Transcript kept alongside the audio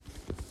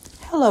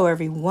Hello,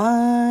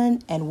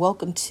 everyone, and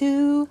welcome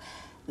to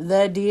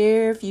the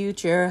Dear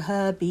Future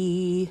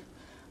Hubby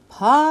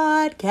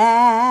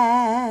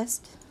podcast.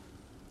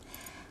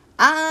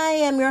 I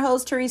am your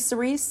host, Teresa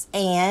Reese,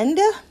 and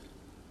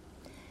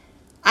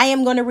I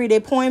am going to read a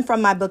poem from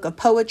my book of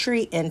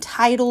poetry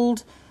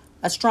entitled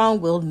A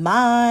Strong-Willed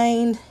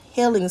Mind,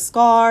 Healing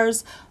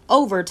Scars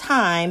Over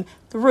Time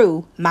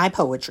Through My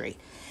Poetry.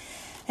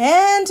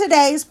 And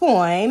today's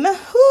poem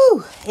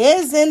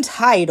is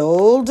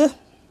entitled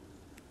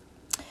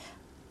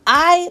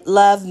I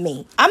Love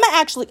Me.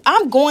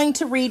 I'm going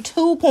to read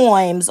 2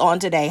 poems on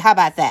today. How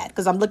about that?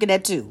 Because I'm looking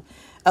at 2.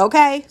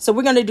 Okay, so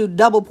we're going to do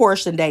double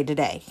portion day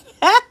today.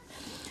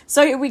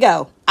 So here we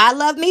go. I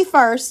love me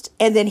first,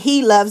 and then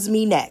he loves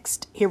me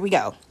next. Here we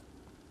go.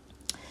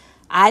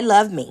 I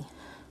love me.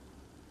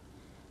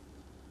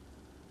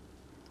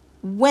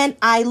 When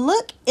I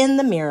look in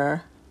the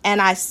mirror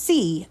and I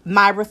see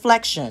my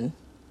reflection,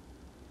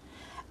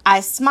 I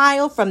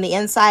smile from the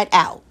inside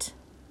out.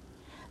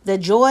 The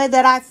joy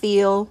that I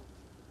feel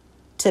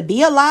to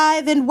be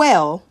alive and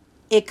well,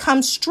 it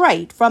comes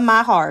straight from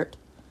my heart.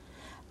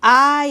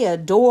 I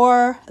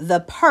adore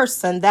the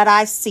person that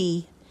I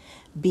see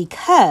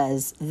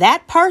because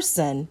that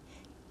person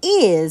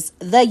is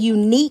the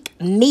unique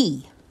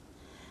me.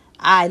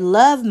 I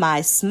love my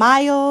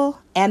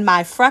smile and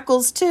my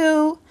freckles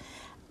too.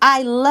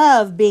 I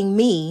love being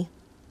me,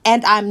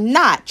 and I'm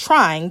not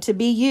trying to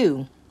be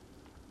you.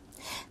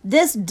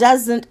 This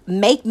doesn't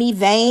make me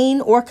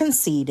vain or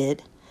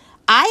conceited.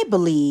 I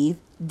believe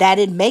that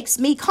it makes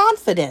me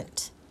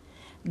confident.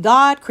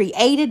 God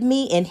created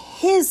me in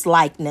His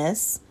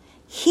likeness.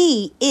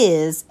 He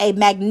is a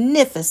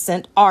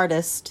magnificent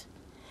artist.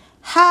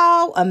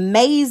 How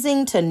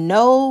amazing to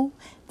know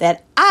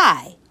that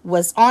I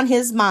was on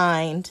His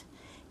mind.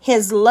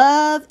 His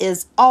love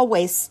is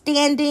always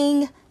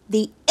standing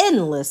the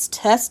endless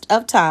test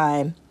of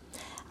time.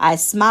 I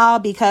smile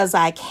because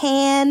I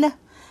can.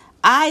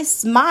 I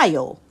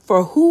smile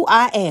for who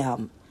I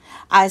am.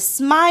 I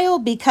smile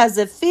because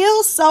it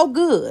feels so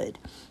good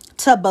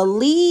to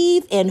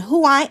believe in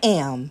who I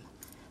am.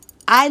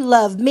 I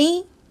love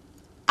me.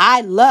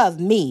 I love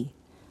me.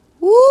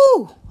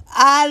 Woo!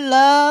 I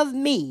love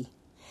me.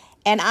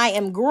 And I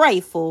am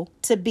grateful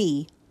to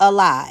be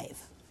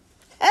alive.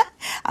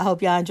 I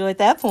hope y'all enjoyed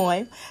that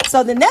poem.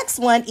 So the next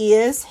one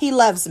is He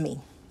Loves Me.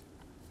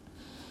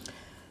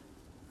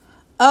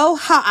 Oh,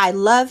 how I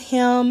love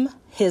Him,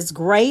 His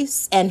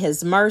grace and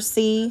His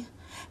mercy,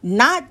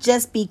 not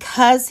just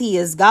because He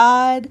is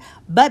God,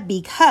 but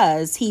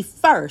because He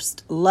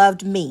first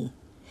loved me.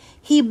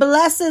 He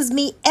blesses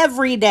me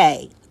every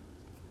day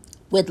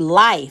with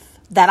life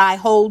that I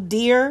hold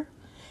dear.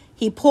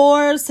 He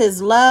pours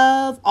His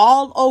love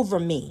all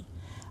over me.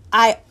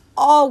 I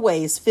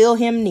always feel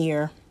Him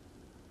near.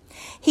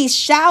 He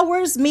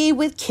showers me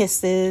with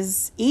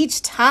kisses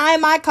each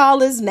time I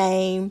call His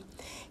name.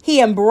 He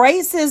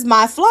embraces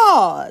my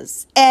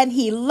flaws, and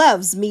He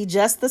loves me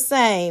just the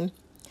same.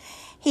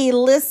 He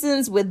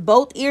listens with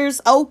both ears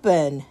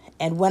open,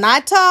 and when I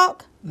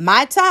talk,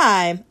 my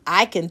time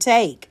I can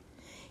take.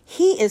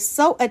 He is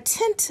so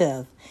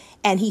attentive,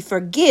 and He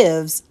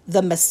forgives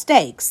the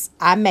mistakes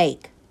I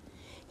make.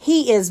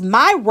 He is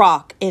my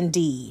rock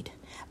indeed,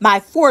 my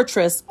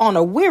fortress on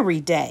a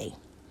weary day.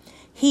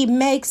 He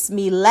makes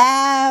me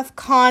laugh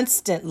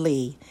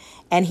constantly,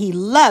 and He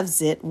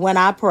loves it when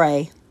I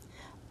pray.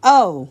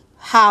 Oh,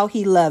 how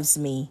He loves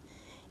me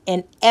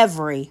in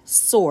every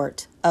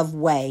sort of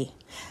way.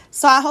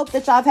 So I hope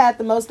that y'all have had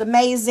the most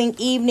amazing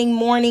evening,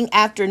 morning,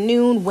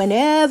 afternoon,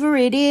 whenever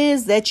it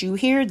is that you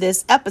hear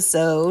this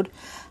episode.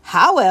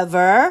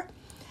 However,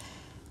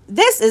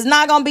 this is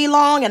not going to be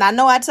long, and I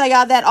know I tell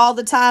y'all that all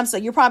the time, so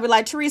you're probably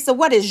like, Teresa,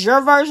 what is your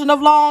version of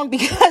long?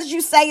 Because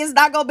you say it's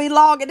not going to be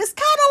long, and it's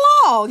kind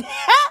of long.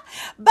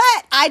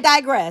 But I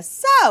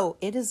digress. So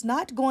it is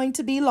not going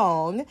to be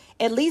long.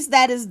 At least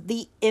that is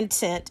the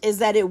intent, is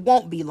that it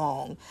won't be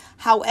long.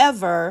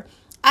 However,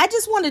 I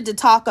just wanted to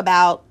talk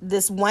about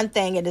this one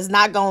thing.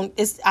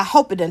 I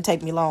hope it didn't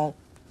take me long.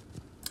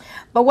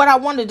 But what I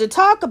wanted to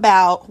talk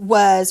about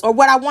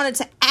what I wanted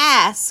to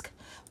ask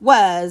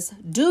was,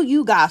 do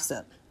you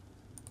gossip?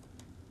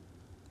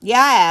 Yeah,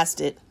 I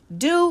asked it.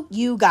 Do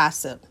you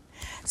gossip?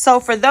 So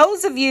for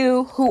those of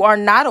you who are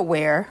not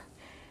aware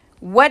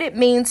what it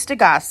means to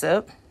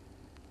gossip,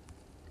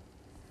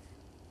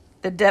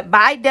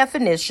 by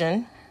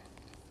definition,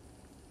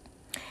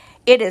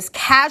 it is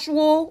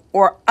casual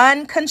or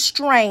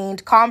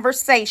unconstrained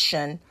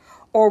conversation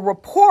or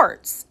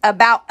reports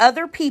about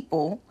other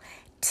people,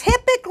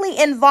 typically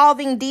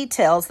involving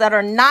details that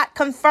are not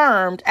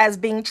confirmed as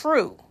being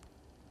true.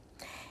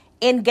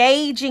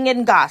 Engaging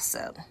in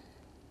gossip.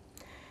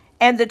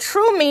 And the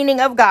true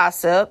meaning of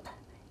gossip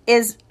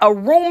is a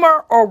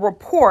rumor or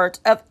report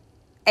of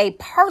a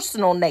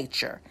personal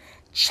nature.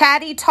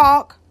 Chatty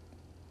talk,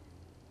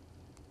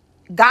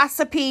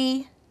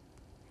 gossipy.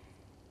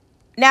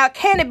 Now,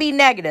 can it be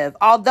negative?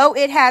 Although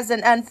it has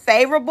an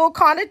unfavorable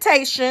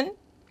connotation,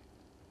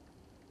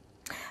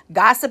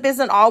 gossip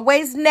isn't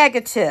always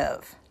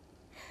negative.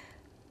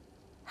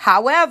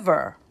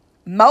 However,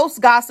 most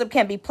gossip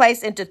can be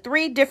placed into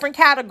 3 different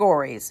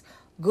categories: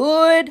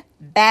 good,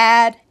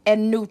 bad,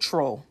 and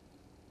neutral.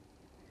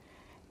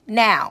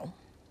 Now,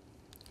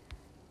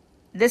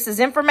 this is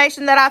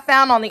information that I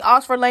found on the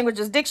Oxford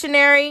Languages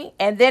Dictionary.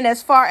 And then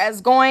as far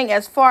as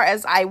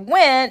I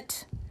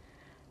went,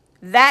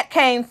 that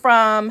came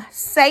from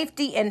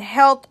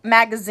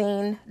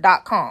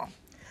safetyandhealthmagazine.com.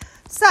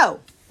 So,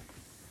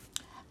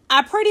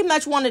 I pretty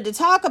much wanted to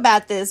talk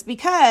about this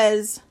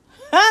because,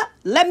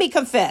 let me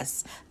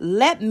confess.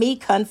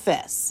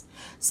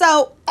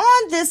 So,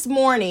 on this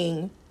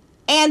morning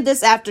and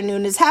this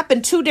afternoon, it's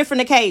happened 2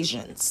 different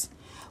occasions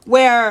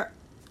where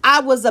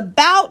I was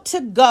about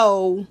to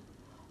go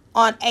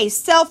on a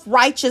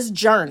self-righteous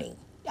journey.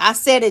 I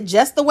said it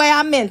just the way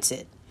I meant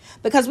it,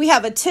 because we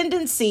have a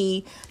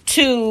tendency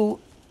to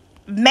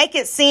make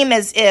it seem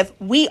as if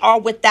we are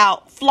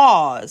without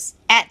flaws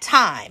at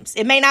times.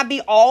 It may not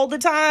be all the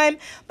time,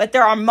 but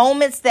there are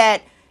moments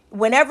that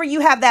whenever you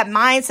have that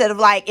mindset of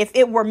like, if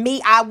it were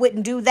me, I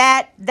wouldn't do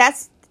that.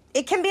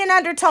 It can be an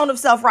undertone of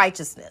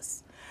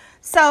self-righteousness.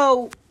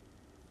 So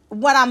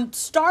what I'm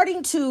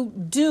starting to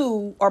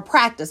do or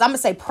practice, I'm going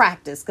to say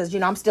practice because,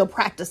 I'm still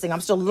practicing.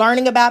 I'm still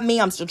learning about me.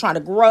 I'm still trying to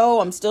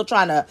grow. I'm still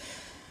trying to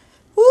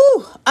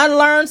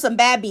unlearn some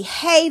bad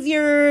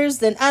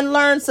behaviors and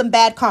unlearn some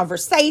bad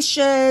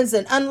conversations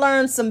and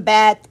unlearn some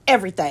bad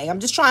everything. I'm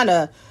just trying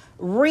to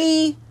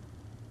reinvent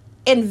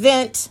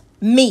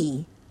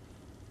me.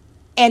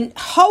 And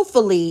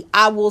hopefully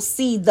I will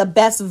see the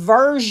best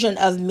version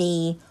of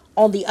me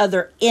on the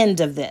other end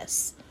of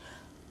this.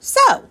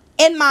 So,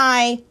 in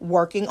my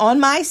working on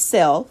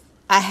myself,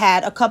 I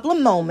had a couple of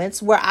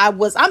moments where I'm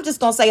just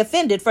going to say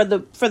offended for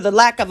the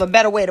lack of a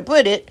better way to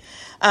put it,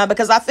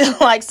 because I feel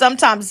like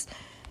sometimes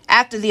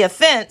after the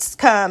offense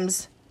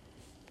comes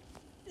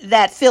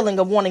that feeling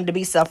of wanting to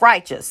be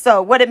self-righteous.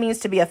 So what it means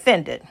to be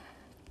offended.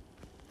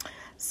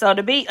 So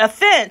to be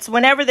offense,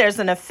 whenever there's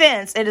an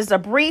offense, it is a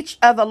breach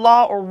of a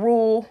law or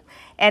rule,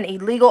 an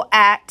illegal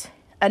act,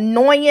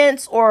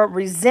 annoyance or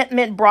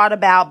resentment brought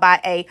about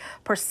by a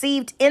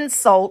perceived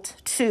insult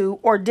to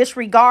or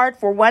disregard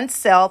for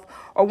oneself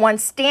or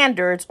one's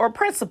standards or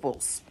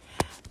principles.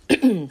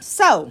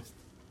 So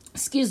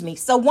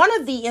one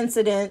of the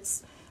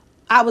incidents,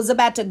 I was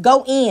about to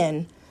go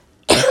in,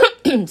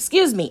 and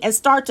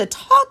start to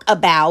talk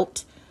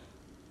about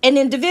an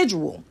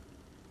individual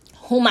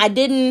whom I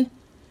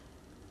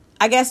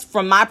guess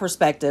from my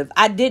perspective,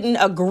 I didn't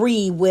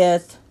agree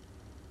with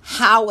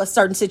how a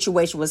certain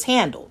situation was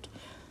handled.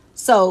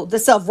 So the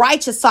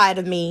self-righteous side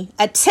of me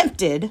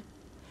attempted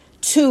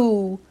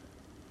to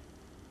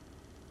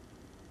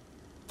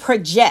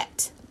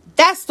project.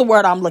 That's the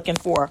word I'm looking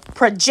for.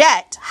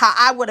 Project how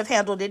I would have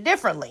handled it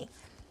differently.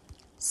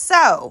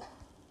 So,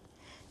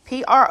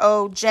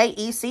 project,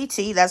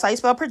 that's how you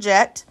spell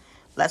project.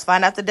 Let's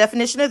find out the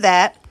definition of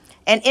that.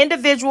 An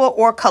individual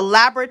or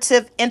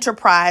collaborative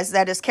enterprise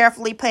that is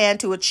carefully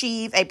planned to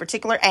achieve a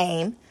particular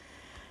aim.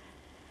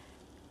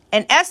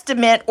 An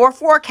estimate or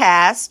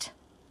forecast,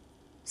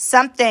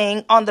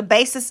 something on the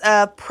basis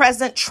of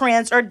present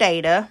trends or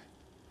data.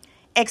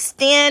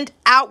 Extend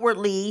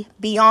outwardly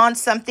beyond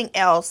something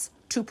else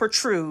to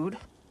protrude.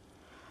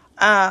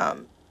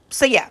 So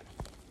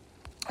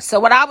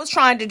what I was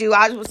trying to do,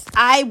 I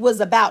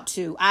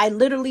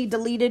literally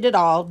deleted it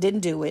all, didn't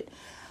do it.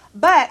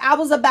 But I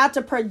was about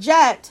to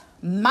project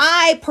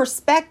my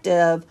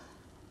perspective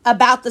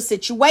about the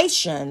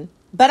situation,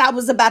 but I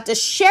was about to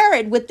share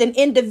it with an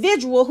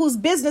individual whose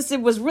business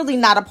it was really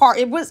not a part.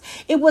 It was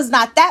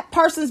not that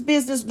person's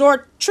business,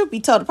 nor, truth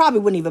be told, it probably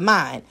wouldn't even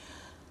mind.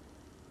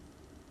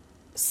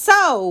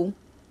 So,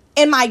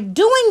 am I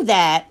doing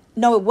that?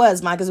 No, it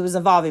was mine because it was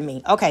involving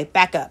me. Okay,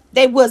 back up.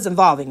 They was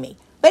involving me.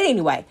 But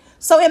anyway,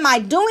 so am I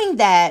doing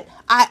that?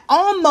 I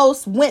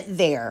almost went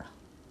there.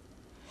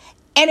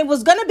 And it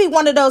was going to be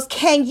one of those,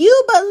 can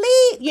you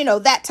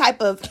believe, that type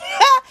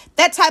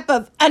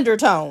of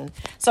undertone.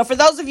 So for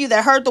those of you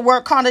that heard the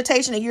word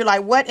connotation and you're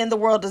like, what in the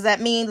world does that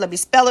mean? Let me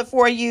spell it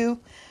for you.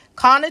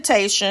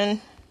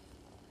 Connotation.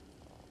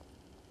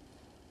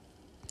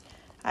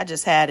 I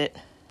just had it.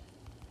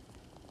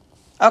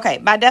 Okay,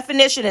 by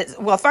definition,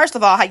 first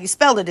of all, how you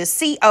spell it is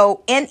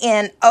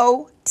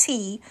CONNOT,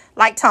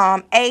 like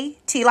Tom,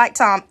 AT like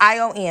Tom,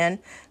 ION,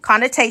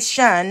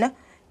 connotation,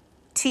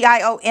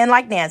 TION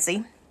like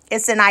Nancy.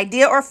 It's an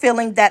idea or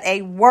feeling that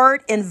a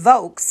word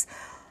invokes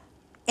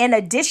in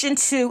addition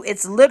to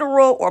its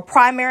literal or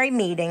primary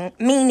meaning,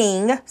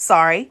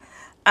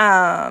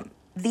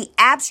 the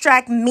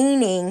abstract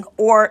meaning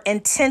or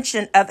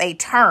intention of a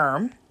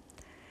term.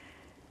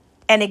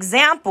 An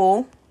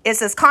example, it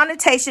says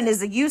connotation is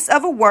the use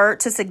of a word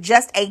to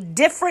suggest a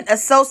different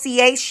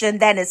association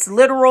than its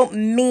literal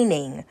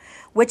meaning,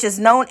 which is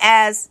known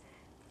as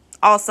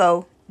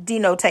also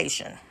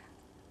denotation.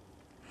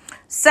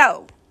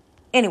 So,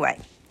 anyway,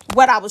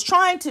 what I was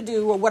trying to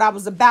do or what I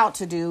was about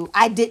to do,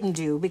 I didn't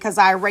do because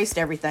I erased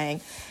everything.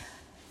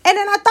 And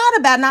then I thought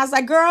about it and I was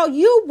like, girl,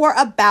 you were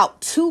about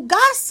to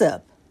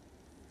gossip.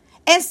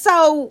 And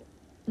so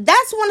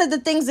that's one of the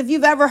things, if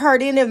you've ever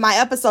heard any of my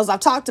episodes, I've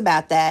talked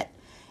about that.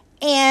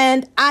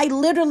 And I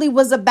literally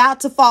was about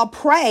to fall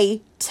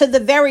prey to the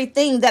very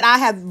thing that I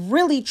have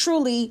really,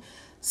 truly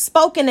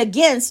spoken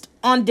against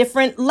on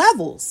different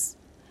levels.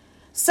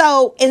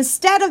 So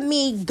instead of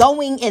me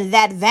going in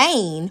that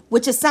vein,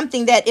 which is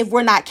something that if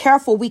we're not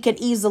careful, we can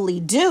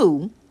easily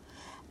do,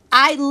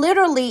 I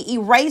literally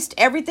erased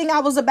everything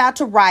I was about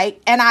to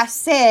write. And I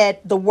said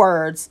the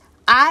words,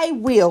 I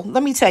will.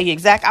 Let me tell you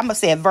exactly. I'm going to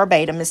say it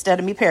verbatim instead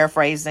of me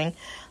paraphrasing.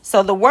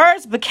 So the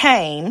words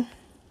became,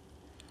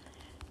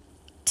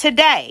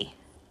 today,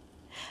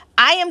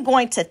 I am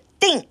going to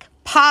think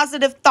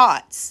positive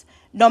thoughts,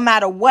 no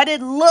matter what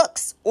it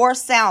looks or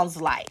sounds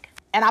like.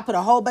 And I put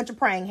a whole bunch of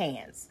praying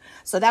hands.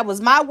 So that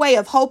was my way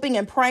of hoping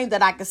and praying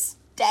that I could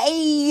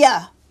stay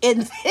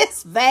in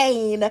this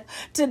vein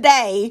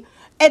today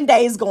and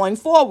days going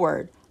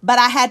forward. But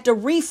I had to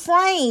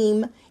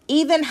reframe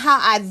even how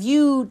I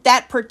viewed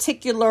that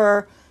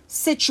particular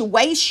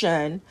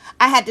situation.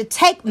 I had to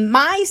take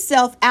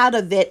myself out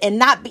of it and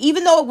not,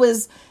 even though it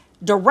was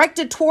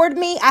directed toward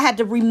me, I had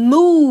to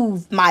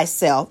remove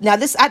myself. Now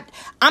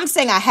I'm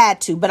saying I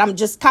had to, but I'm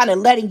just kind of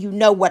letting you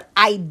know what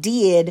I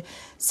did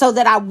so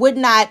that I would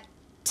not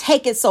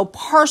take it so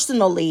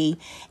personally,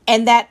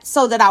 and that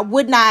so that I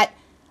would not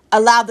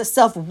allow the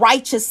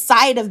self-righteous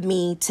side of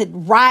me to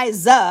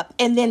rise up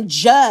and then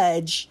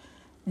judge,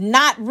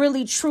 not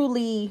really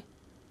truly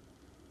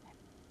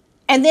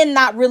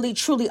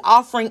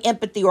offering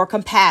empathy or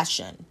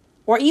compassion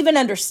or even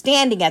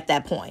understanding at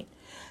that point.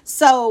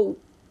 So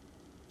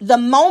the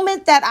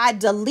moment that I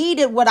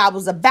deleted what I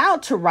was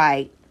about to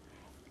write,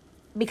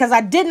 because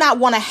I did not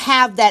want to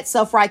have that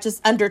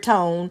self-righteous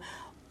undertone,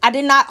 I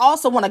did not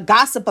also want to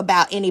gossip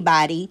about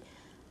anybody.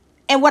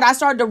 And what I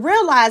started to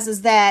realize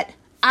is that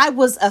I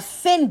was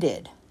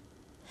offended.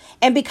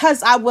 And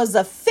because I was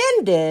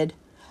offended,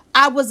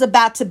 I was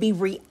about to be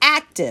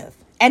reactive.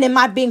 And in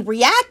my being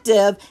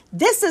reactive,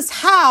 this is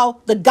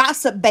how the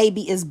gossip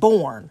baby is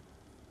born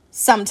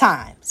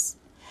sometimes.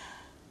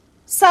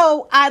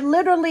 So I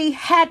literally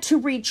had to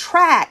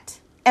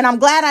retract, and I'm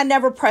glad I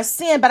never pressed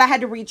send, but I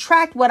had to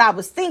retract what I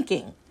was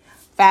thinking.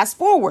 Fast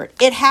forward,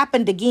 it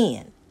happened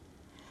again.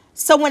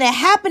 So when it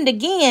happened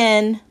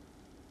again,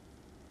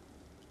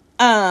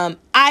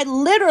 I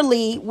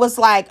literally was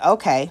like,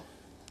 okay,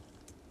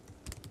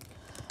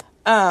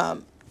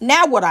 now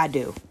what I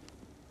do?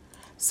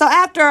 So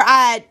after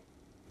I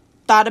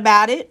thought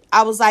about it,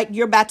 I was like,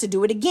 you're about to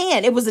do it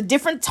again. It was a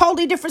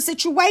totally different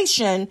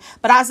situation,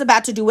 but I was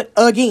about to do it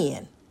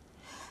again.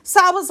 So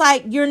I was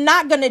like, you're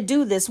not going to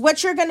do this.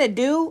 What you're going to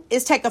do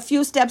is take a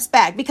few steps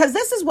back, because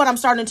this is what I'm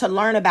starting to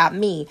learn about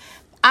me.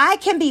 I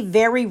can be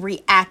very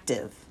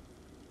reactive.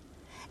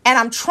 And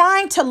I'm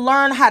trying to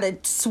learn how to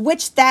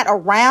switch that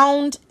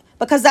around,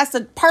 because that's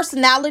a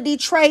personality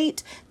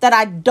trait that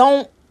I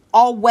don't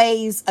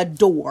always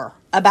adore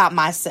about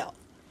myself.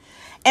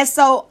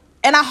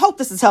 And I hope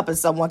this is helping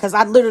someone, because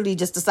I literally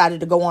just decided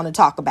to go on and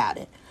talk about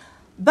it.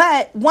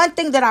 But one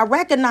thing that I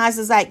recognize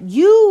is that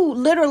you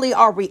literally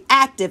are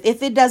reactive.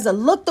 If it doesn't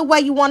look the way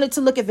you want it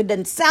to look, if it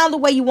doesn't sound the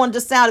way you want it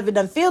to sound, if it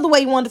doesn't feel the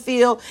way you want it to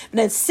feel, if it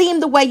doesn't seem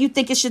the way you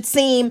think it should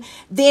seem,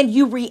 then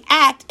you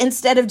react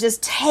instead of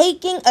just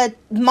taking a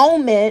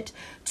moment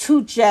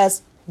to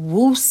just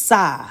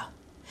woosah,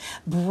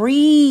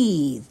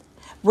 breathe,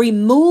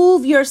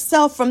 remove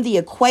yourself from the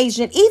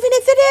equation, even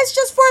if it is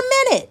just for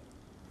a minute.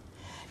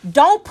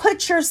 Don't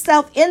put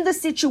yourself in the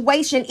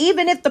situation,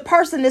 even if the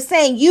person is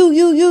saying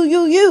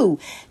you.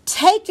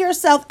 Take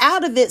yourself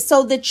out of it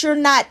so that you're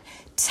not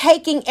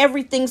taking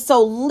everything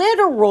so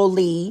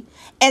literally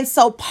and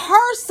so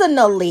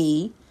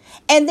personally,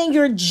 and then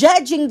you're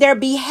judging their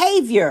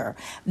behavior.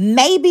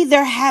 Maybe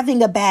they're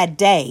having a bad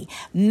day.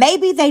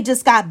 Maybe they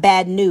just got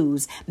bad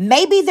news.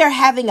 Maybe they're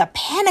having a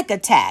panic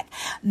attack.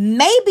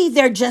 Maybe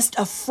they're just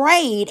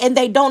afraid and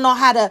they don't know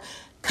how to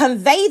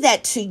convey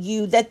that to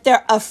you, that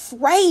they're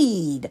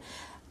afraid.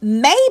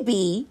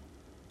 Maybe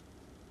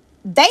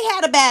they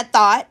had a bad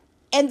thought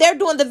and they're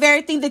doing the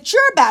very thing that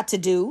you're about to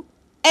do.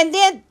 And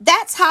then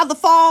that's how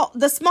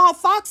the small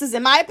foxes,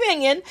 in my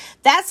opinion,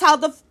 that's how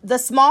the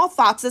small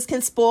foxes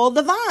can spoil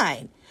the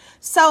vine.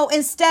 So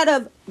instead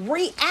of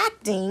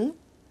reacting,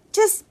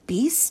 just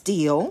be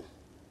still,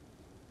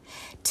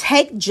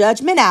 take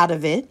judgment out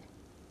of it,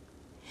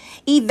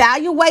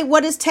 evaluate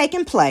what is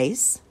taking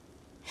place.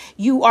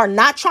 You are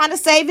not trying to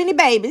save any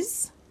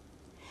babies.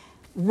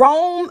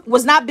 Rome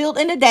was not built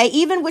in a day.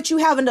 Even with you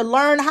having to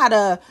learn how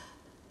to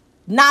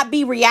not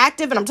be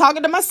reactive, and I'm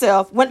talking to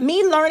myself, when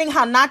me learning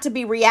how not to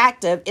be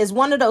reactive is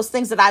one of those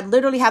things that I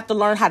literally have to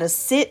learn how to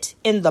sit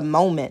in the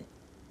moment.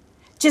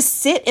 Just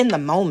sit in the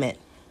moment.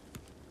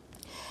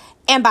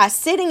 And by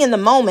sitting in the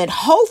moment,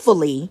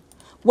 hopefully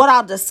what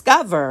I'll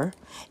discover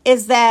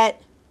is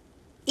that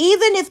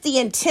even if the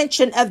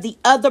intention of the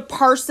other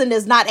person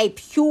is not a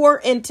pure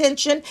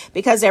intention,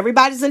 because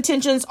everybody's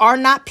intentions are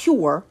not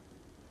pure,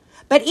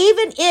 but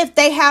even if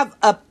they have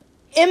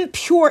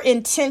impure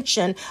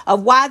intention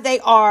of why they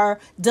are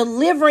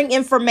delivering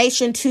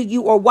information to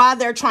you or why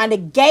they're trying to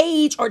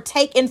gauge or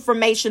take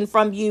information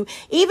from you,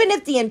 even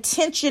if the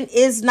intention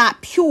is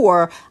not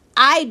pure,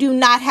 I do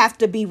not have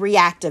to be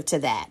reactive to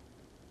that.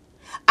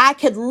 I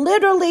could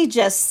literally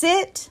just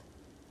sit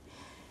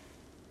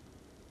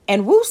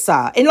and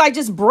woosah and like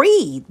just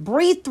breathe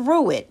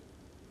through it.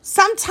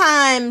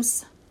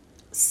 Sometimes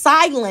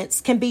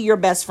silence can be your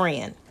best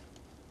friend.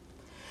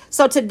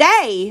 So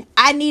today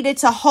I needed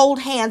to hold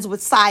hands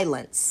with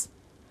silence.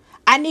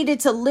 I needed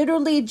to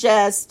literally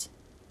just,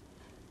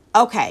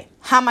 okay,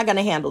 how am I going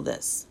to handle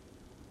this?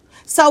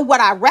 So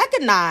what I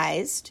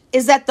recognized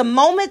is that the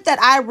moment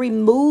that I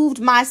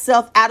removed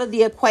myself out of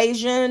the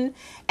equation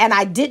and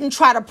I didn't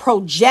try to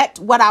project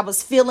what I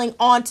was feeling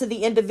onto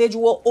the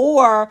individual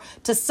or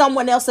to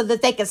someone else so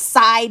that they could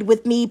side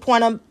with me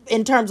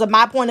in terms of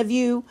my point of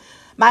view,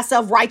 my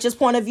self-righteous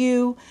point of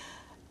view.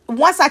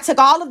 Once I took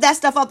all of that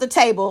stuff off the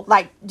table,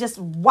 like just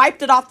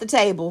wiped it off the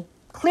table,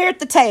 cleared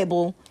the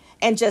table,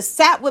 and just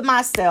sat with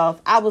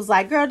myself, I was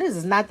like, girl, this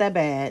is not that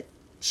bad.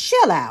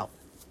 Chill out.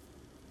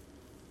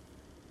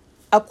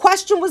 A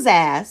question was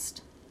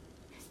asked.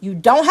 You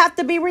don't have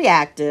to be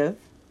reactive.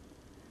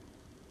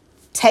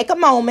 Take a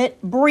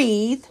moment,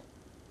 breathe,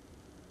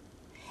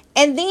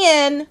 and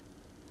then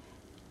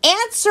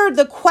answer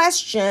the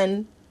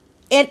question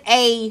in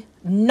a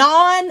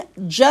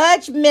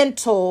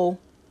non-judgmental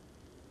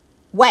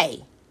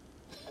way.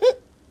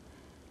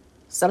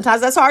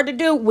 Sometimes that's hard to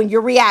do when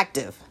you're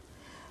reactive.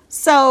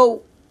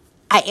 So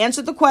I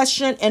answered the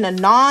question in a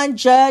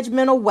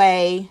non-judgmental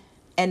way,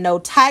 and no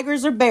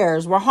tigers or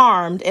bears were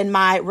harmed in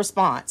my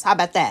response. How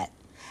about that?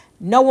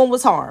 No one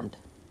was harmed,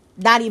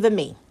 not even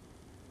me.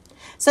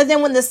 So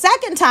then when the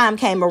second time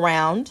came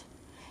around,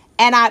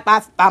 and I'm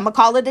going to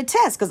call it a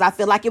test because I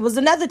feel like it was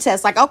another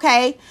test. Like,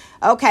 okay,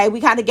 we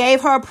kind of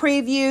gave her a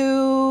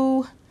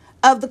preview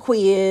of the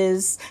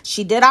quiz.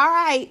 She did all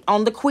right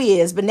on the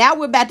quiz, but now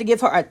we're about to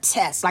give her a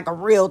test, like a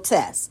real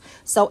test.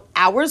 So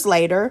hours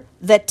later,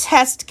 the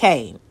test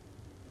came.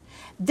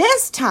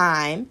 This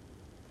time,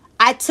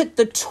 I took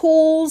the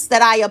tools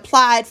that I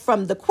applied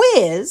from the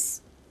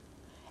quiz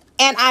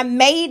and I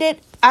made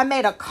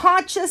a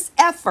conscious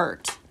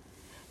effort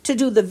to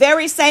do the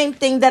very same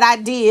thing that I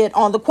did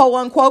on the quote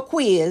unquote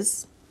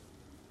quiz.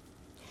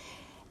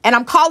 And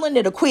I'm calling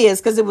it a quiz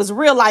because it was a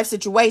real life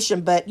situation.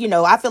 But,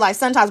 I feel like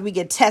sometimes we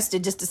get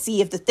tested just to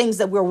see if the things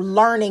that we're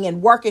learning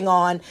and working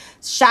on,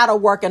 shadow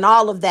work and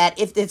all of that,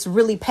 if it's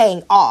really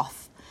paying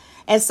off.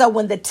 And so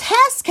when the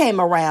test came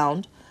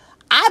around,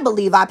 I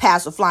believe I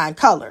passed with flying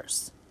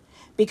colors.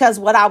 Because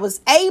what I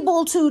was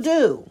able to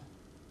do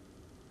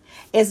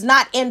is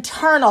not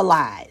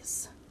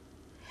internalize.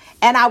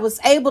 And I was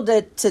able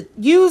to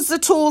use the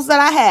tools that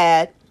I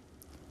had.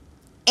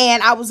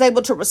 And I was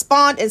able to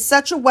respond in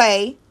such a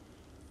way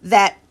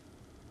that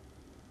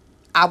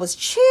I was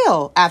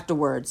chill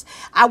afterwards.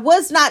 I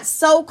was not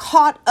so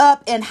caught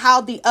up in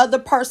how the other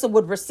person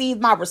would receive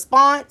my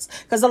response.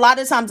 Because a lot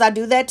of times I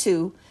do that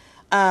too.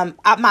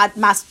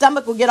 My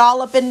stomach will get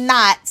all up in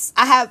knots.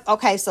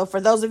 So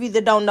for those of you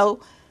that don't know,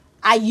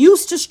 I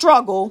used to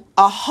struggle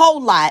a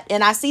whole lot,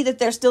 and I see that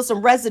there's still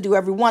some residue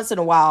every once in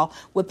a while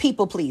with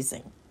people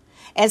pleasing.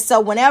 And so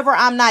whenever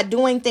I'm not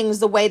doing things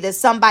the way that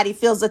somebody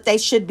feels that they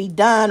should be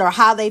done or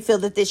how they feel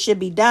that this should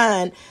be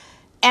done,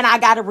 and I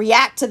got to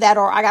react to that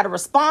or I got to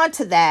respond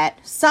to that,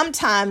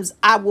 sometimes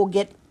I will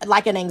get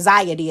like an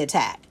anxiety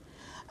attack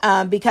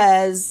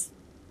because,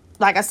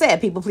 like I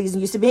said, people pleasing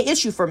used to be an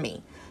issue for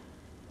me.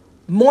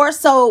 More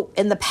so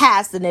in the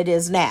past than it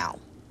is now.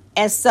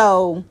 And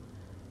so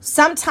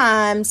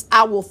sometimes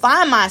I will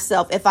find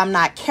myself, if I'm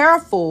not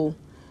careful,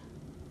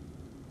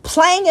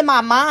 playing in my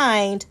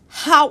mind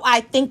how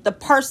I think the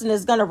person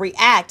is going to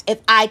react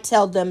if I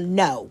tell them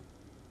no.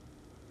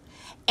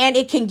 And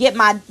it can get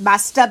my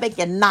stomach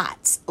in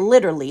knots,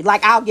 literally.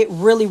 Like I'll get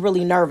really,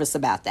 really nervous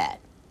about that.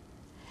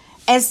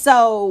 And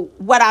so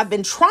what I've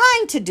been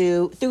trying to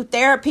do through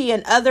therapy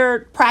and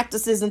other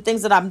practices and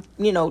things that I'm,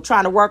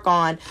 trying to work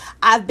on,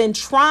 I've been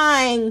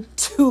trying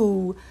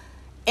to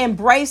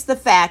embrace the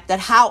fact that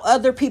how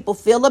other people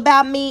feel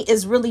about me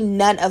is really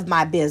none of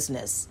my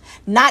business.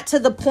 Not to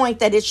the point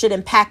that it should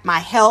impact my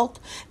health,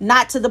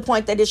 not to the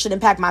point that it should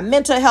impact my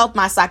mental health,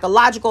 my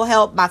psychological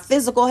health, my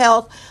physical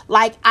health.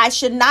 Like I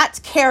should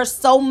not care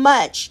so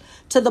much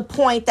to the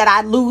point that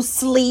I lose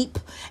sleep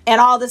and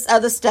all this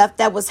other stuff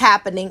that was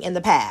happening in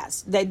the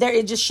past.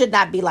 It just should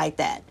not be like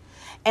that.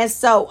 And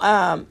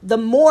so the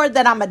more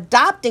that I'm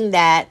adopting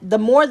that, the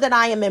more that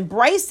I am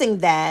embracing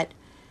that,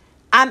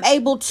 I'm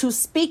able to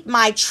speak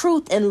my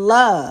truth in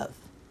love.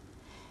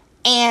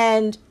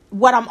 And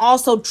what I'm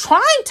also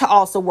trying to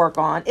also work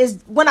on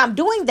is when I'm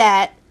doing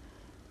that,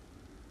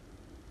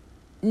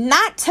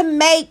 not to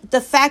make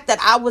the fact that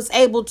I was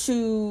able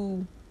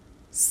to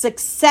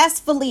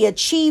successfully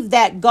achieve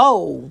that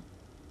goal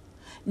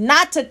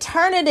not to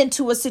turn it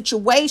into a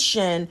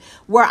situation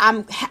where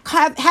I'm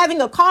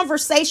having a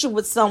conversation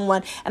with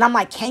someone and I'm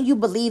like, can you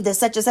believe that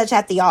such and such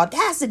had the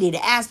audacity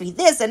to ask me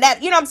this and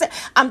that? You know what I'm saying?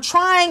 I'm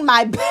trying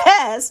my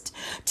best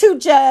to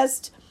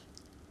just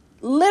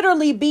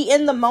literally be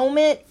in the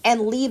moment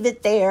and leave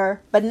it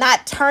there, but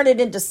not turn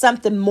it into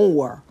something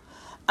more.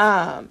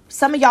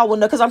 Some of y'all will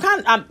know, because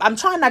I'm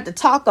trying not to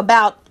talk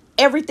about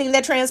everything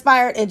that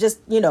transpired and just,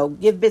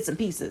 give bits and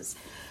pieces.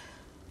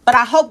 But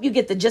I hope you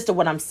get the gist of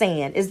what I'm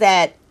saying, is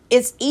that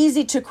it's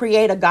easy to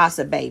create a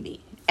gossip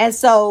baby. And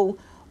so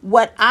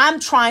what I'm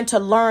trying to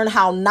learn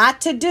how not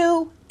to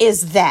do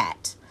is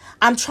that.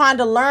 I'm trying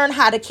to learn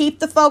how to keep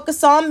the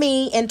focus on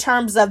me in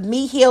terms of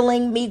me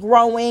healing, me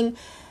growing,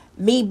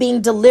 me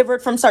being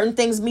delivered from certain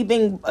things, me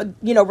being,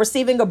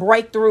 receiving a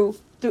breakthrough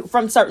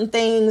from certain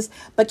things,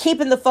 but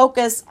keeping the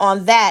focus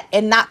on that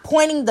and not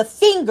pointing the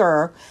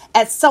finger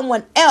at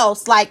someone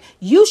else like,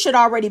 you should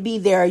already be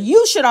there.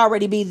 You should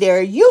already be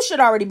there. You should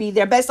already be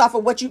there based off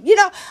of what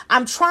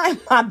I'm trying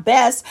my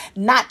best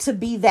not to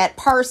be that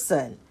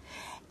person,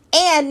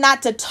 and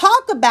not to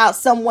talk about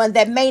someone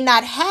that may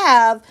not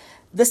have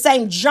the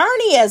same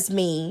journey as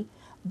me,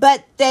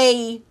 but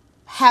they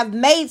have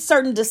made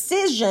certain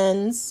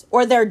decisions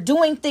or they're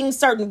doing things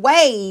certain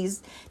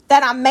ways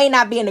that I may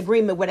not be in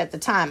agreement with at the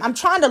time. I'm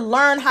trying to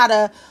learn how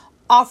to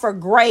offer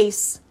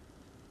grace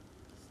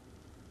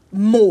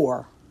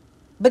more,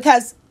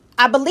 because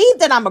I believe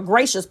that I'm a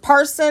gracious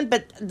person,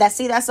 but that's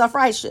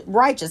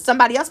self-righteous.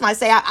 Somebody else might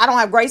say I don't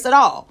have grace at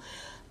all,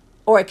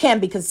 or it can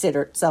be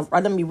considered or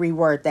let me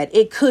reword that.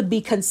 It could be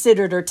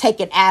considered or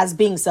taken as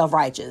being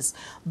self-righteous.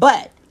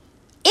 But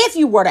if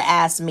you were to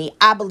ask me,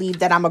 I believe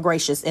that I'm a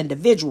gracious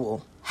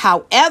individual.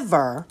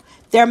 However,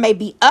 there may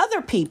be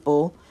other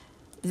people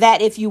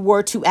that if you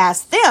were to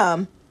ask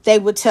them, they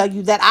would tell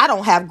you that I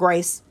don't have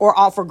grace or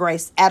offer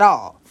grace at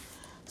all.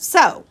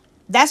 So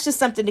that's just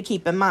something to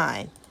keep in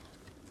mind.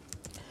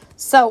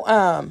 So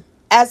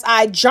as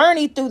I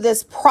journey through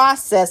this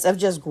process of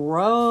just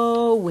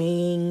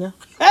growing,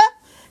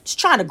 just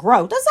trying to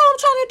grow. That's all I'm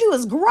trying to do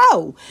is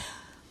grow.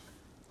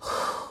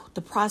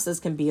 The process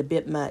can be a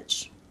bit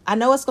much. I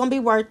know it's going to be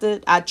worth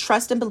it. I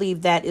trust and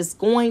believe that it's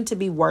going to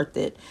be worth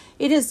it.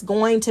 It is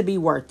going to be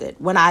worth it.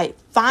 When I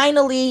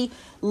finally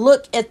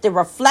look at the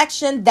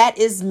reflection that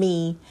is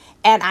me,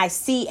 and I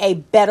see a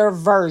better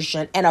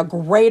version and a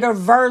greater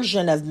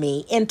version of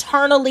me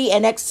internally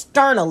and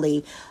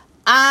externally,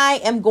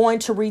 I am going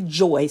to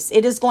rejoice.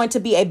 It is going to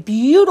be a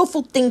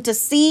beautiful thing to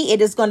see.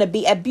 It is going to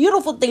be a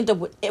beautiful thing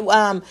to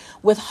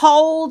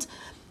withhold.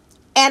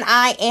 And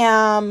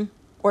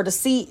to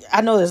see,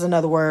 I know there's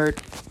another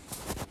word.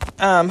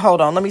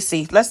 Hold on. Let me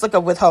see. Let's look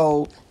up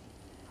withhold.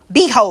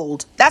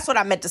 Behold. That's what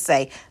I meant to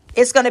say.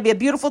 It's going to be a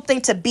beautiful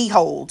thing to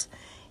behold.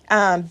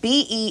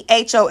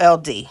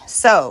 Behold.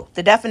 So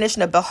the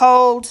definition of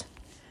behold,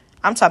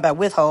 I'm talking about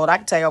withhold. I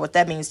can tell you what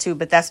that means too,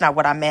 but that's not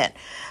what I meant.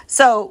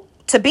 So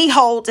to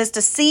behold is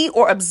to see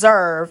or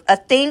observe a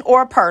thing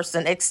or a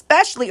person,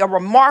 especially a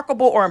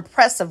remarkable or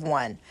impressive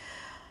one.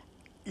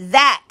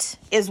 That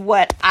is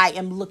what I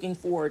am looking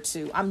forward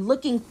to. I'm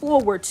looking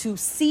forward to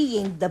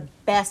seeing the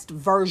best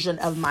version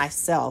of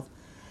myself.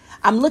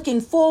 I'm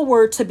looking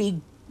forward to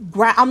being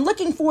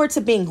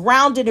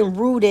grounded and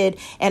rooted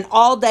in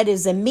all that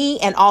is in me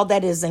and all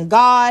that is in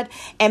God,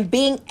 and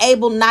being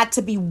able not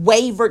to be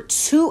wavered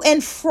to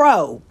and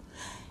fro,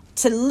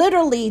 to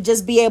literally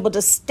just be able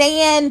to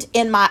stand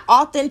in my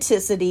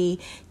authenticity,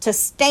 to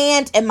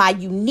stand in my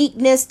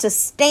uniqueness, to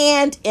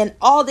stand in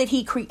all that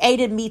He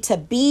created me to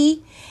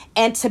be,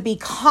 and to be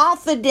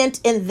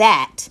confident in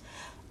that.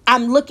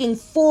 I'm looking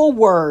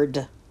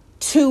forward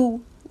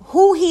to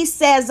who He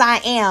says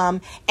I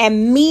am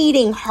and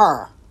meeting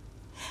her.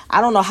 I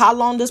don't know how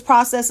long this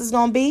process is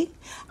going to be.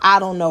 I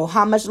don't know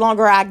how much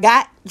longer I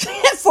got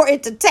for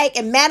it to take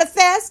and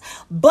manifest,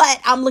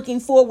 but I'm looking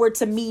forward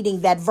to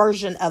meeting that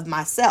version of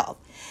myself.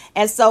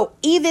 And so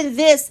even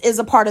this is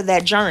a part of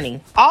that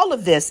journey. All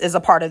of this is a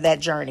part of that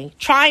journey,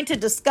 trying to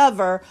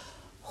discover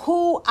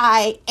who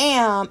I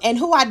am and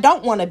who I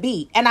don't want to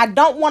be. And I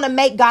don't want to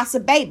make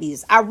gossip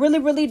babies. I really,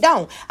 really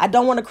don't. I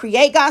don't want to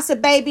create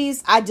gossip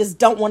babies. I just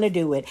don't want to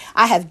do it.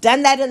 I have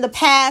done that in the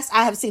past.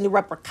 I have seen the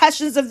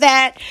repercussions of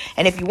that.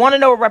 And if you want to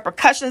know what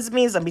repercussions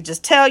means, let me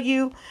just tell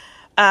you.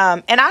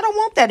 And I don't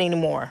want that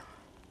anymore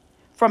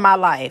for my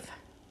life.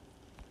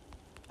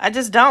 I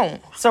just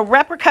don't. So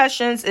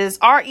repercussions is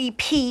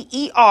REPERCUSSION.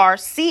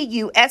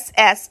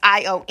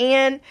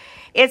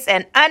 It's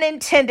an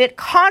unintended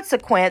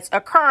consequence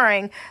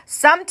occurring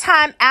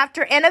sometime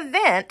after an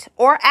event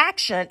or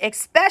action,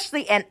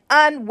 especially an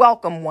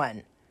unwelcome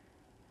one.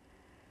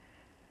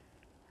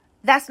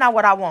 That's not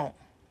what I want.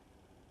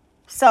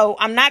 So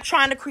I'm not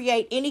trying to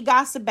create any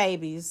gossip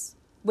babies,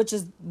 which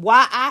is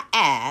why I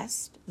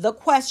asked the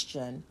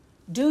question,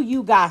 do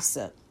you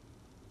gossip?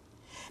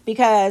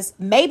 Because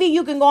maybe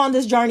you can go on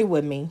this journey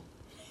with me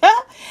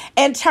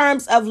in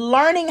terms of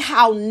learning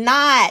how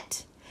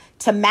not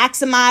to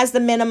maximize the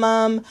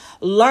minimum,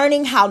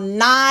 learning how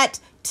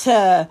not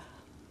to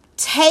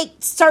take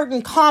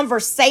certain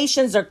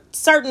conversations or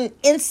certain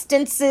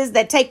instances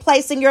that take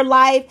place in your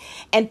life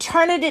and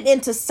turn it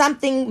into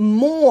something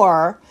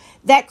more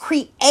that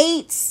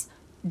creates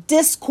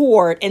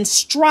discord and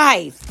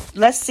strife.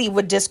 Let's see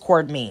what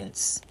discord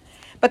means.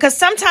 Because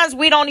sometimes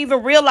we don't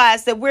even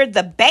realize that we're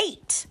the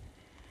bait.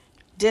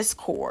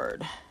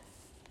 Discord.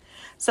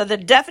 So the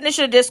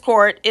definition of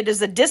discord, it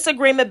is a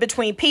disagreement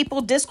between people.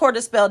 Discord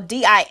is spelled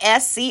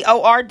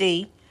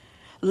D-I-S-C-O-R-D.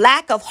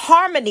 Lack of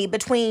harmony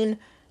between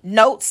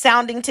notes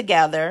sounding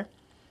together.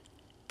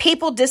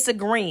 People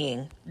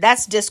disagreeing.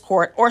 That's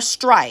discord or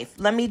strife.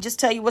 Let me just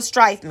tell you what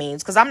strife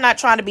means, because I'm not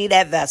trying to be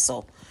that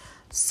vessel.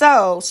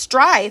 So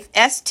strife,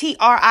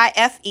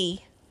 S-T-R-I-F-E,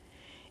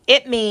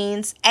 it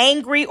means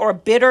angry or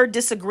bitter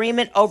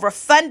disagreement over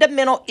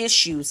fundamental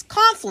issues.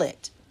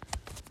 Conflict.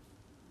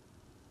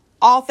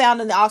 All found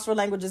in the Oxford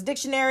Languages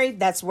Dictionary.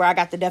 That's where I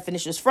got the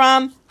definitions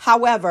from.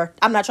 However,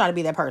 I'm not trying to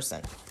be that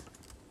person.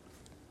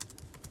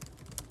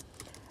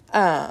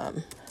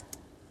 I'm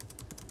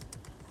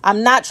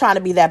not trying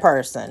to be that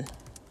person.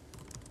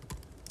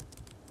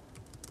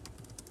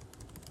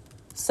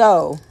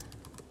 So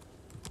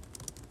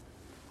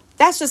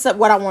that's just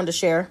what I wanted to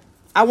share.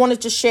 I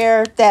wanted to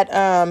share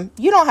that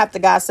you don't have to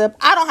gossip.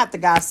 I don't have to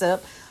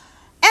gossip.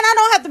 And I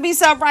don't have to be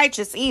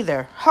self-righteous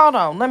either. Hold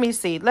on. Let me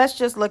see. Let's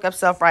just look up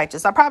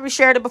self-righteous. I probably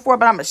shared it before,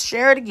 but I'm going to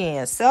share it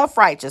again.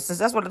 Self-righteous, since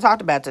that's what I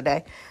talked about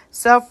today.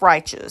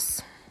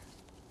 Self-righteous.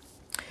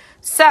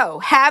 So,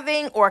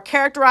 having or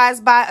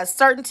characterized by a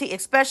certainty,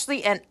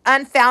 especially an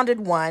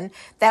unfounded one,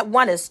 that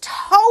one is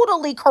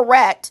totally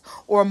correct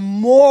or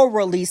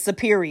morally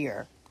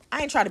superior.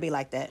 I ain't trying to be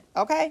like that,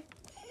 okay?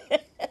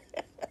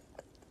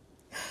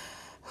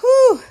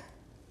 Whew.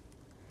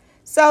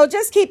 So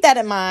just keep that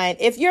in mind.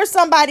 If you're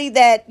somebody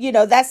that,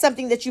 that's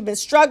something that you've been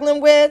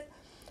struggling with,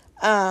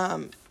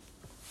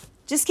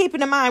 just keep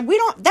it in mind.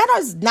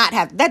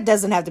 That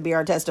doesn't have to be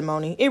our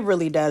testimony. It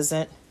really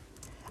doesn't.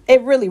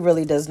 It really,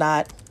 really does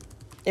not.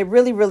 It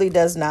really, really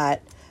does not.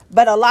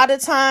 But a lot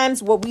of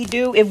times what we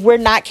do, if we're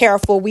not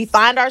careful, we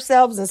find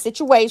ourselves in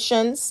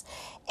situations,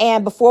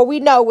 and before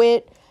we know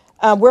it,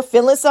 we're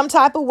feeling some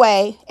type of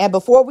way. And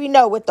before we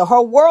know it, the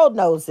whole world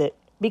knows it,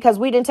 because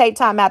we didn't take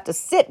time out to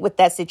sit with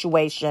that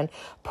situation,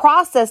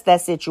 process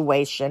that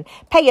situation,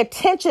 pay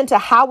attention to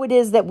how it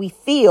is that we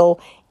feel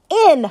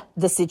in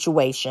the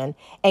situation,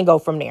 and go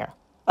from there.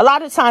 A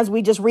lot of times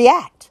we just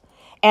react.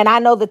 And I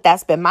know that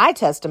that's been my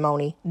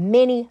testimony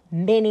many,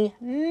 many,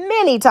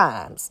 many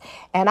times.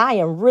 And I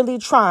am really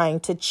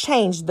trying to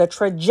change the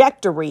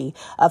trajectory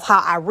of how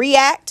I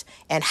react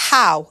and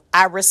how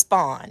I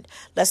respond.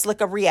 Let's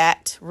look at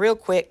react real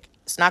quick.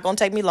 It's not going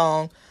to take me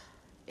long.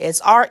 It's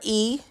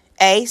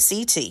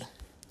R-E-A-C-T.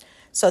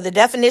 So the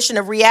definition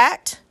of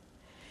react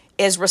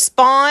is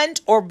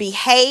respond or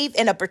behave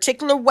in a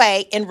particular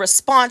way in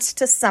response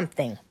to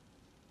something.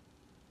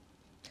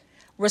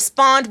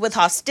 Respond with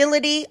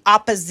hostility,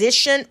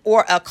 opposition,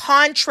 or a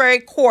contrary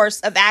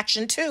course of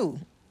action to.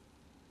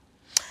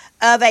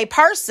 Of a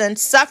person,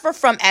 suffer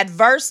from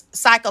adverse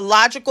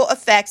psychological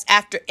effects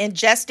after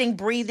ingesting,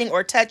 breathing,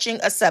 or touching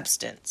a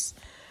substance.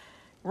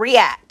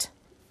 React.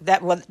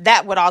 That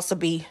would also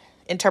be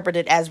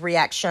interpreted as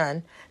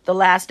reaction, the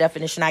last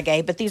definition I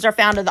gave. But these are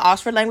found in the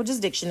Oxford Languages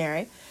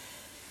Dictionary.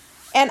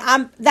 And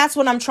that's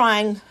what I'm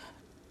trying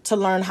to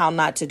learn how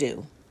not to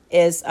do.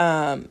 Is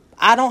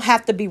I don't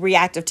have to be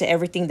reactive to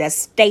everything that's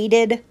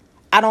stated.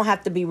 I don't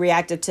have to be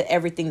reactive to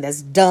everything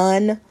that's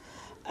done.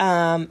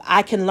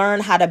 I can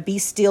learn how to be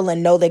still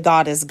and know that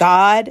God is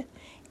God,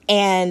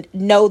 and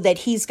know that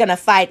he's going to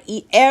fight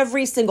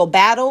every single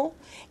battle,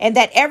 and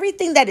that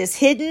everything that is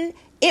hidden,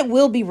 it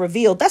will be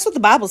revealed. That's what the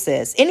Bible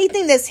says.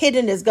 Anything that's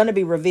hidden is going to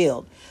be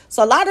revealed.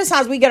 So a lot of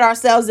times we get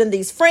ourselves in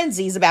these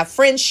frenzies about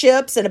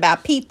friendships and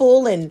about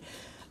people and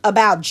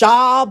about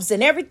jobs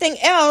and everything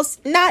else,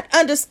 not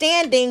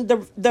understanding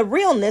the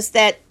realness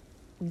that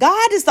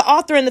God is the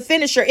author and the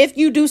finisher if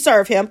you do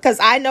serve him, because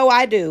I know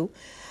I do.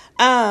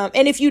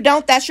 And if you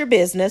don't, that's your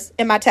business,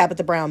 in my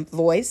Tabitha Brown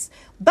voice.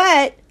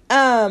 But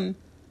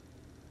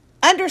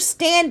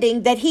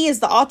understanding that he is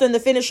the author and the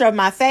finisher of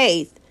my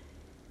faith,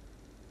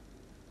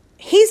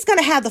 he's going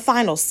to have the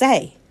final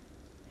say.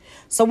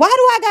 So why do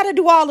I got to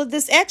do all of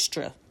this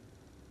extra?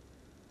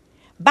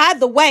 By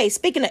the way,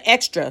 speaking of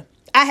extra,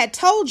 I had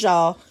told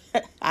y'all,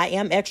 I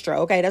am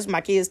extra. Okay. That's what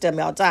my kids tell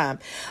me all the time.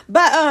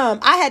 But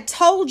I had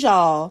told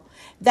y'all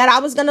that I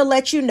was going to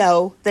let you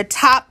know the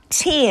top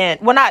 10.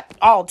 Well, not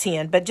all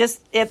 10, but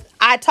just if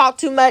I talk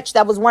too much,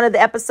 that was one of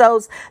the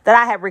episodes that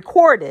I had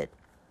recorded.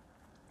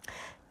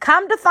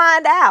 Come to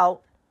find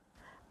out,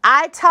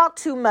 I Talk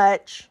Too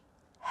Much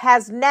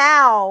has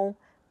now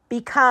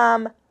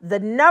become the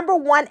number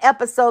one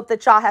episode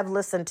that y'all have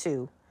listened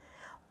to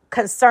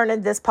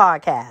concerning this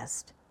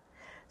podcast.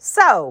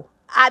 So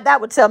that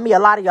would tell me a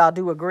lot of y'all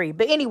do agree.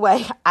 But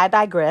anyway, I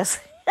digress.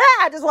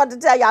 I just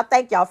wanted to tell y'all,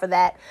 thank y'all for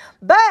that.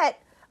 But,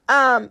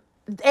 and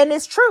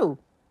it's true.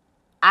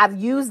 I've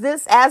used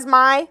this as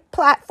my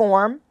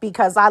platform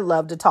because I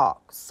love to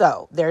talk.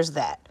 So there's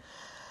that.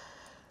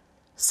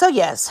 So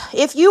yes,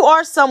 if you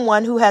are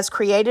someone who has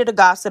created a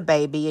gossip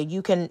baby, and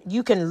you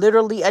can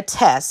literally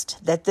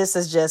attest that this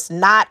is just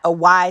not a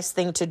wise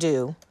thing to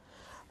do,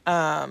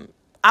 I'm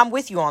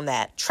with you on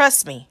that.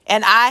 Trust me.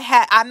 And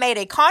I made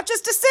a conscious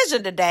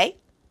decision today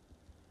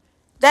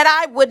that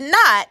I would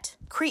not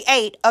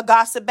create a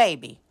gossip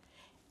baby.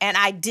 And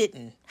I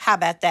didn't. How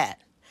about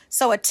that?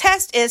 So a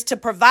test is to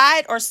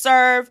provide or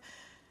serve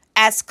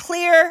as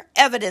clear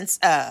evidence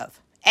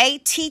of,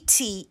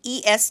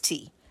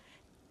 ATTEST,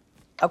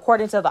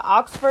 according to the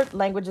Oxford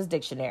Languages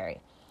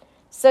Dictionary.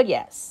 So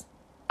yes,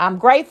 I'm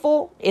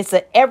grateful. It's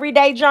an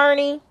everyday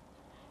journey.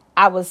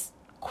 I was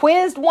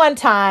quizzed one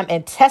time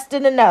and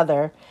tested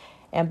another,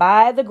 and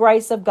by the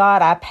grace of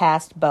God, I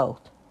passed both.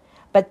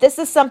 But this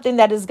is something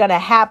that is going to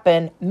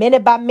happen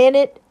minute by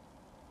minute,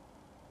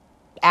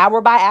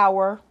 hour by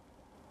hour,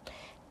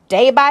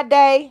 day by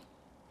day,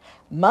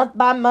 month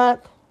by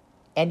month,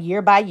 and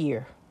year by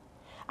year.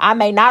 I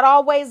may not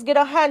always get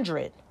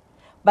 100,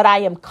 but I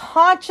am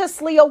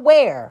consciously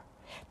aware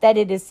that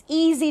it is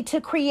easy to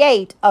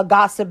create a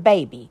gossip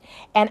baby.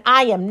 And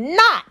I am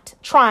not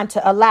trying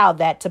to allow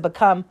that to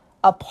become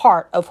a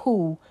part of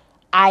who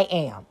I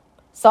am.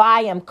 So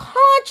I am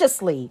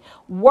consciously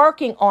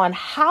working on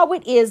how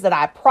it is that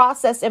I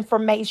process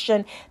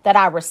information, that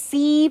I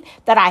receive,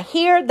 that I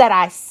hear, that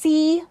I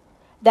see,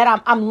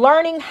 that I'm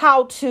learning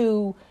how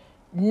to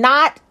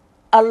not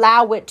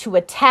allow it to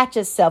attach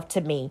itself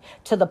to me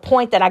to the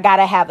point that I got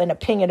to have an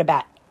opinion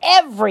about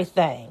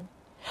everything.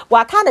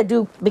 Well, I kind of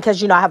do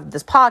because, I have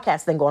this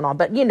podcast thing going on,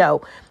 but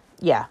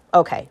yeah,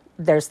 okay,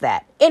 there's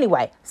that.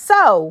 Anyway,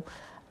 so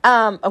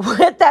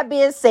with that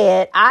being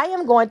said, I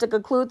am going to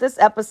conclude this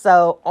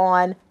episode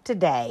on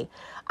today.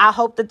 I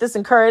hope that this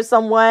encouraged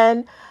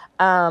someone.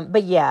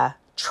 But yeah,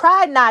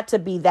 try not to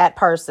be that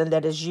person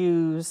that is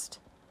used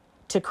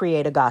to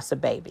create a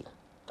gossip baby.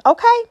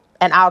 Okay?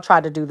 And I'll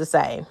try to do the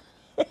same.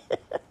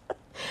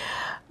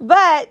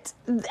 But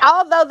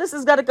although this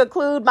is going to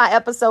conclude my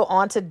episode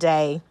on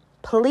today,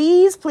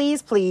 please,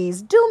 please,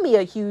 please do me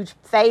a huge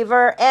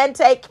favor and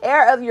take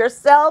care of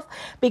yourself,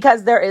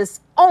 because there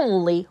is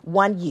only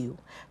one you.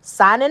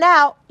 Signing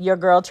out, your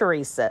girl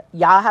Teresa.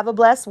 Y'all have a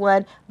blessed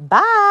one.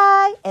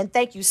 Bye. And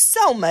thank you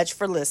so much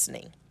for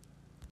listening.